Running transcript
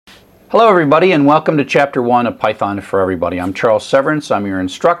Hello everybody, and welcome to Chapter 1 of Python for Everybody. I'm Charles Severance, I'm your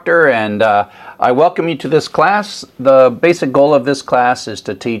instructor, and I welcome you to this class. The basic goal of this class is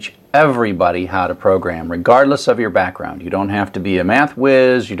to teach everybody how to program, regardless of your background. You don't have to be a math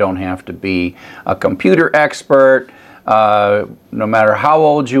whiz, you don't have to be a computer expert, no matter how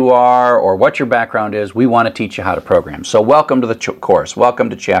old you are or what your background is, we want to teach you how to program. So welcome to the course, welcome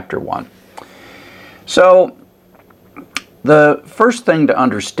to Chapter 1. So, the first thing to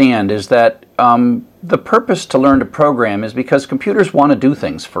understand is that the purpose to learn to program is because computers want to do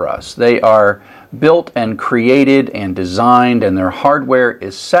things for us. They are built and created and designed, and their hardware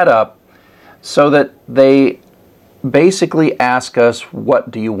is set up so that they basically ask us,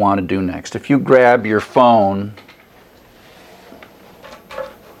 what do you want to do next? If you grab your phone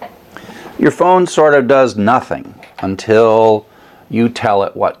sort of does nothing until you tell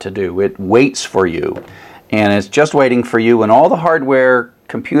it what to do. It waits for you. And it's just waiting for you, and all the hardware,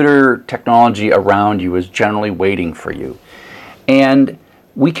 computer technology around you is generally waiting for you. And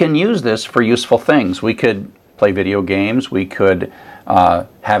we can use this for useful things. We could play video games. We could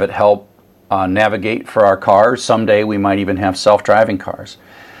have it help navigate for our cars. Someday we might even have self-driving cars.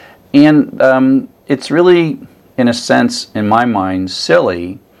 And it's really, in a sense, in my mind,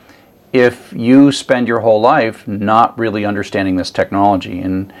 silly if you spend your whole life not really understanding this technology.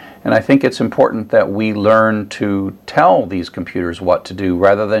 And I think it's important that we learn to tell these computers what to do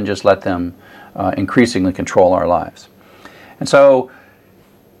rather than just let them increasingly control our lives. And so,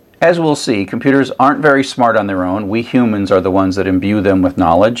 as we'll see, computers aren't very smart on their own. We humans are the ones that imbue them with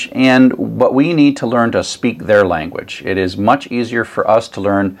knowledge, but we need to learn to speak their language. It is much easier for us to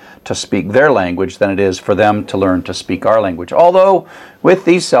learn to speak their language than it is for them to learn to speak our language. Although, with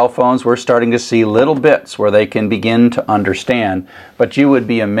these cell phones, we're starting to see little bits where they can begin to understand, but you would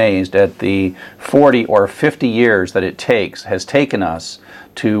be amazed at the 40 or 50 years that it has taken us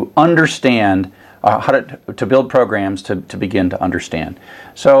to understand how to build programs to begin to understand.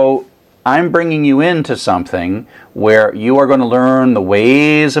 So I'm bringing you into something where you are going to learn the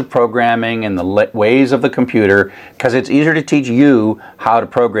ways of programming and the ways of the computer, because it's easier to teach you how to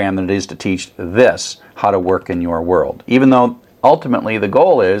program than it is to teach this how to work in your world, even though ultimately the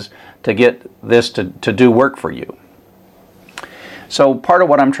goal is to get this to do work for you. So part of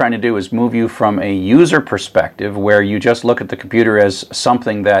what I'm trying to do is move you from a user perspective where you just look at the computer as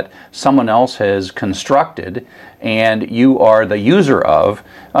something that someone else has constructed and you are the user of,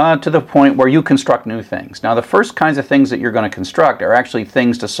 to the point where you construct new things. Now the first kinds of things that you're going to construct are actually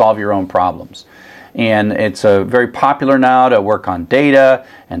things to solve your own problems. And it's very popular now to work on data,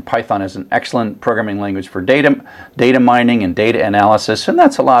 and Python is an excellent programming language for data mining and data analysis, and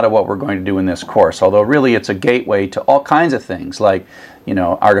that's a lot of what we're going to do in this course, although really it's a gateway to all kinds of things like,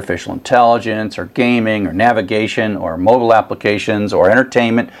 artificial intelligence or gaming or navigation or mobile applications or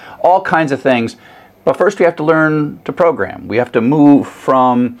entertainment, all kinds of things. But first we have to learn to program. We have to move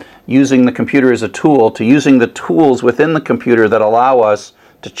from using the computer as a tool to using the tools within the computer that allow us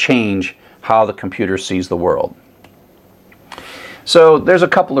to change how the computer sees the world. So there's a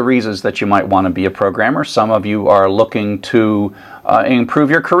couple of reasons that you might want to be a programmer. Some of you are looking to improve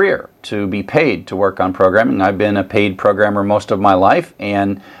your career, to be paid to work on programming. I've been a paid programmer most of my life,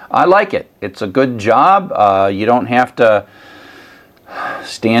 and I like it. It's a good job. You don't have to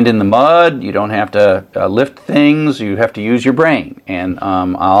stand in the mud. You don't have to lift things. You have to use your brain. And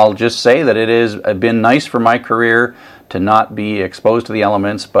I'll just say that it has been nice for my career to not be exposed to the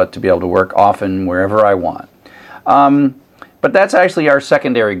elements, but to be able to work often wherever I want. But that's actually our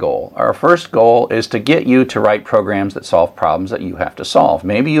secondary goal. Our first goal is to get you to write programs that solve problems that you have to solve.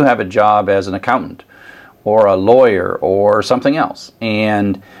 Maybe you have a job as an accountant or a lawyer or something else,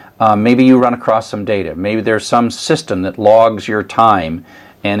 and maybe you run across some data. Maybe there's some system that logs your time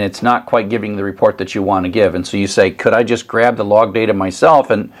and it's not quite giving the report that you want to give. And so you say, could I just grab the log data myself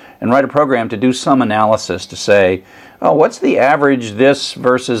and write a program to do some analysis to say, oh, what's the average this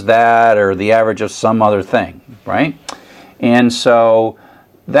versus that, or the average of some other thing, right? And so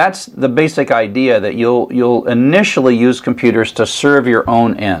that's the basic idea, that you'll initially use computers to serve your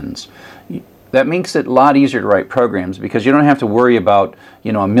own ends. That makes it a lot easier to write programs because you don't have to worry about,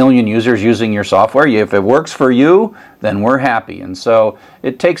 a million users using your software. If it works for you, then we're happy. And so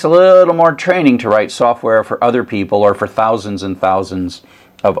it takes a little more training to write software for other people or for thousands and thousands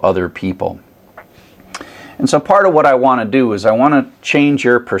of other people. And so part of what I want to do is I want to change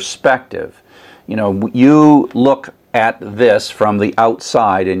your perspective. You look at this from the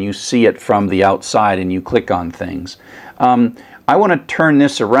outside and you see it from the outside and you click on things. I want to turn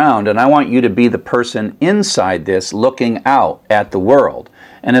this around, and I want you to be the person inside this looking out at the world.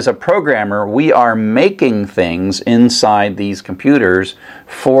 And as a programmer, we are making things inside these computers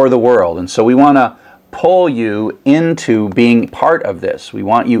for the world. And so we want to pull you into being part of this. We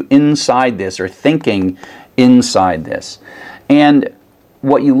want you inside this, or thinking inside this. And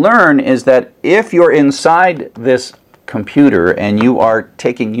what you learn is that if you're inside this computer and you are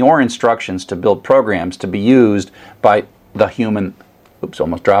taking your instructions to build programs to be used by the human,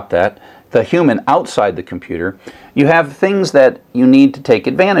 almost dropped that, the human outside the computer, you have things that you need to take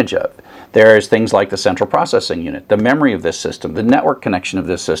advantage of. There's things like the central processing unit, the memory of this system, the network connection of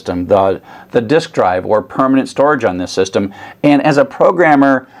this system, the disk drive or permanent storage on this system. And as a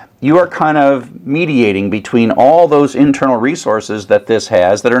programmer, you are kind of mediating between all those internal resources that this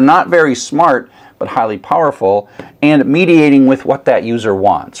has that are not very smart but highly powerful, and mediating with what that user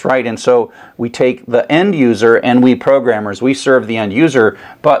wants, right? And so we take the end user, and we programmers, we serve the end user,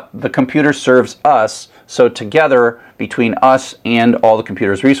 but the computer serves us. So together, between us and all the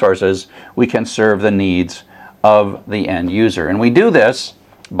computer's resources, we can serve the needs of the end user. And we do this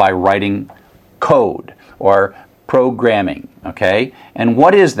by writing code or programming, okay? And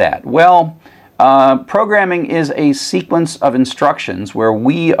what is that? Well, programming is a sequence of instructions where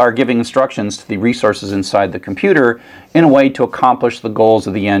we are giving instructions to the resources inside the computer in a way to accomplish the goals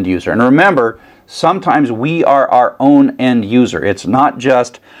of the end user. And remember, sometimes we are our own end user. It's not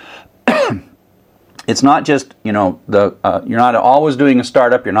just you're not always doing a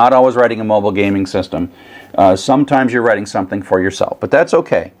startup, you're not always writing a mobile gaming system. Sometimes you're writing something for yourself, but that's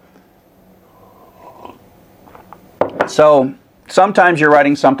okay. So sometimes you're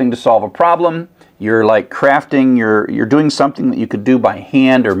writing something to solve a problem. You're like crafting, you're doing something that you could do by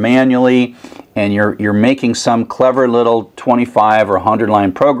hand or manually, and you're making some clever little 25 or 100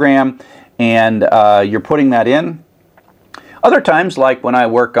 line program, and you're putting that in. Other times, like when I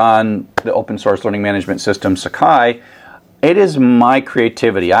work on the open source learning management system Sakai, it is my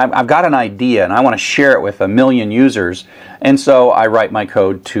creativity. I've got an idea and I want to share it with 1 million users, and so I write my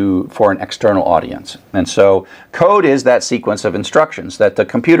code for an external audience. And so code is that sequence of instructions that the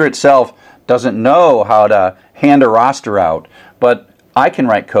computer itself doesn't know how to hand a roster out, but I can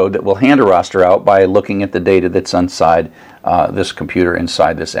write code that will hand a roster out by looking at the data that's inside this computer,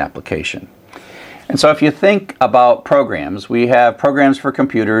 inside this application. And so if you think about programs, we have programs for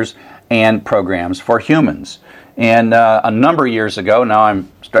computers and programs for humans. And a number of years ago,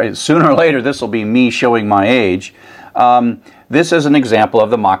 sooner or later this will be me showing my age, this is an example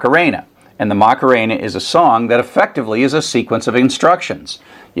of the Macarena. And the Macarena is a song that effectively is a sequence of instructions.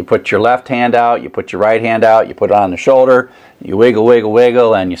 You put your left hand out, you put your right hand out, you put it on the shoulder, you wiggle, wiggle,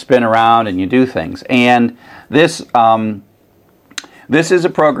 wiggle, and you spin around and you do things. And this is a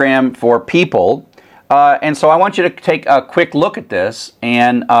program for people. And so I want you to take a quick look at this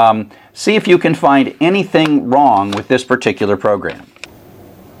and see if you can find anything wrong with this particular program.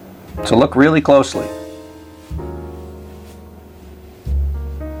 So look really closely.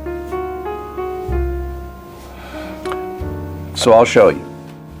 So I'll show you.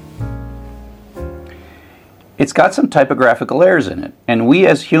 It's got some typographical errors in it, and we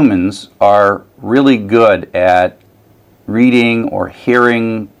as humans are really good at reading or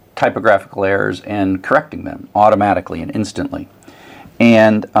hearing typographical errors and correcting them automatically and instantly.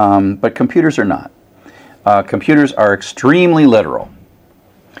 And but computers are not. Computers are extremely literal.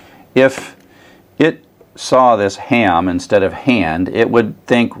 If it saw this ham instead of hand, it would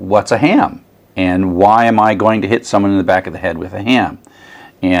think, what's a ham? And why am I going to hit someone in the back of the head with a ham?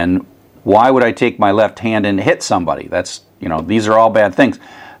 And why would I take my left hand and hit somebody? These are all bad things.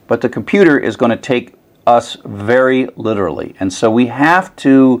 But the computer is going to take us very literally. And so we have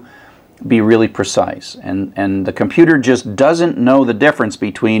to be really precise. And the computer just doesn't know the difference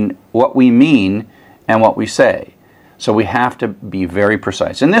between what we mean and what we say. So we have to be very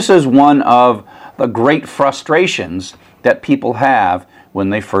precise. And this is one of the great frustrations that people have when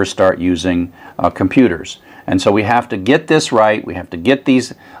they first start using computers. And so we have to get this right. We have to get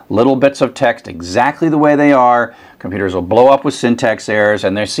these little bits of text exactly the way they are. Computers will blow up with syntax errors,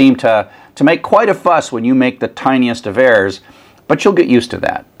 and they seem to make quite a fuss when you make the tiniest of errors, but you'll get used to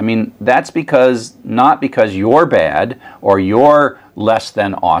that. I mean, that's not because you're bad or you're less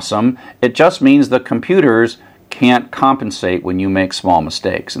than awesome. It just means the computers can't compensate when you make small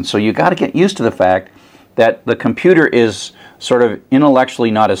mistakes. And so you got to get used to the fact that the computer is sort of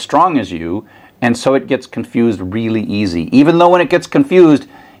intellectually not as strong as you, and so it gets confused really easy. Even though when it gets confused,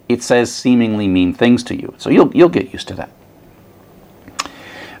 it says seemingly mean things to you. So you'll get used to that.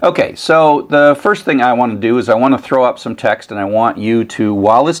 Okay, so the first thing I want to do is I want to throw up some text, and I want you to,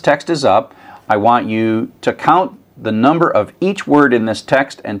 while this text is up, I want you to count the number of each word in this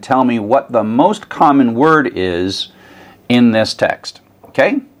text and tell me what the most common word is in this text.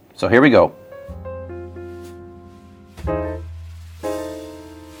 Okay, so here we go.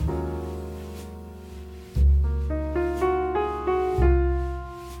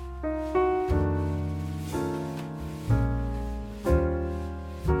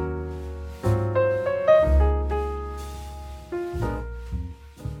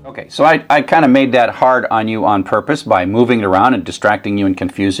 Okay, so I kind of made that hard on you on purpose by moving it around and distracting you and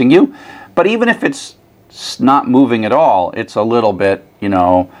confusing you. But even if it's not moving at all, it's a little bit,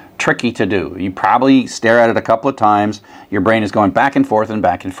 tricky to do. You probably stare at it a couple of times. Your brain is going back and forth and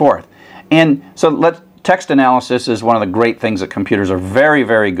back and forth. And so text analysis is one of the great things that computers are very,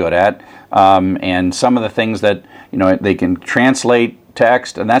 very good at. And some of the things that, they can translate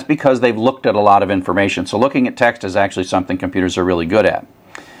text, and that's because they've looked at a lot of information. So looking at text is actually something computers are really good at.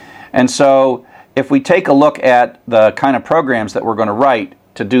 And so if we take a look at the kind of programs that we're going to write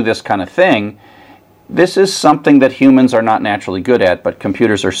to do this kind of thing, this is something that humans are not naturally good at, but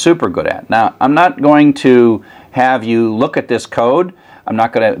computers are super good at. Now, I'm not going to have you look at this code.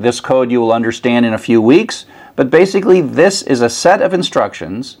 This code you will understand in a few weeks, but basically this is a set of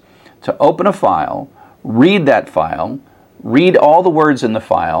instructions to open a file, read that file, read all the words in the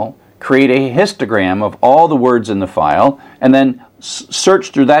file, create a histogram of all the words in the file, and then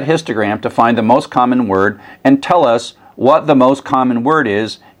search through that histogram to find the most common word and tell us what the most common word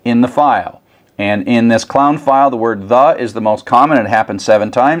is in the file. And in this clown file, the word the is the most common. It happens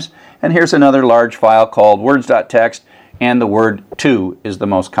 7 times. And here's another large file called words.txt, and the word to is the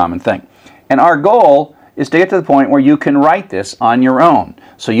most common thing. And our goal is to get to the point where you can write this on your own.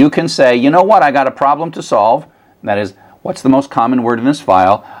 So you can say, you know what, I got a problem to solve. That is, what's the most common word in this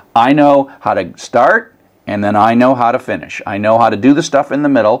file? I know how to start, and then I know how to finish. I know how to do the stuff in the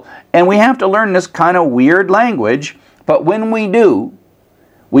middle, and we have to learn this kind of weird language, but when we do,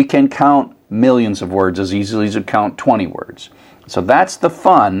 we can count millions of words as easily as we count 20 words. So that's the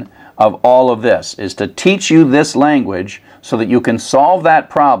fun of all of this, is to teach you this language so that you can solve that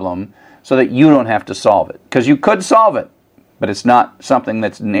problem so that you don't have to solve it. Because you could solve it, but it's not something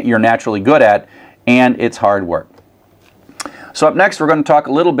that you're naturally good at, and it's hard work. So up next, we're going to talk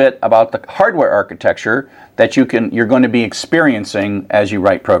a little bit about the hardware architecture that you're going to be experiencing as you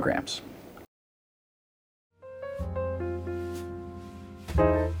write programs.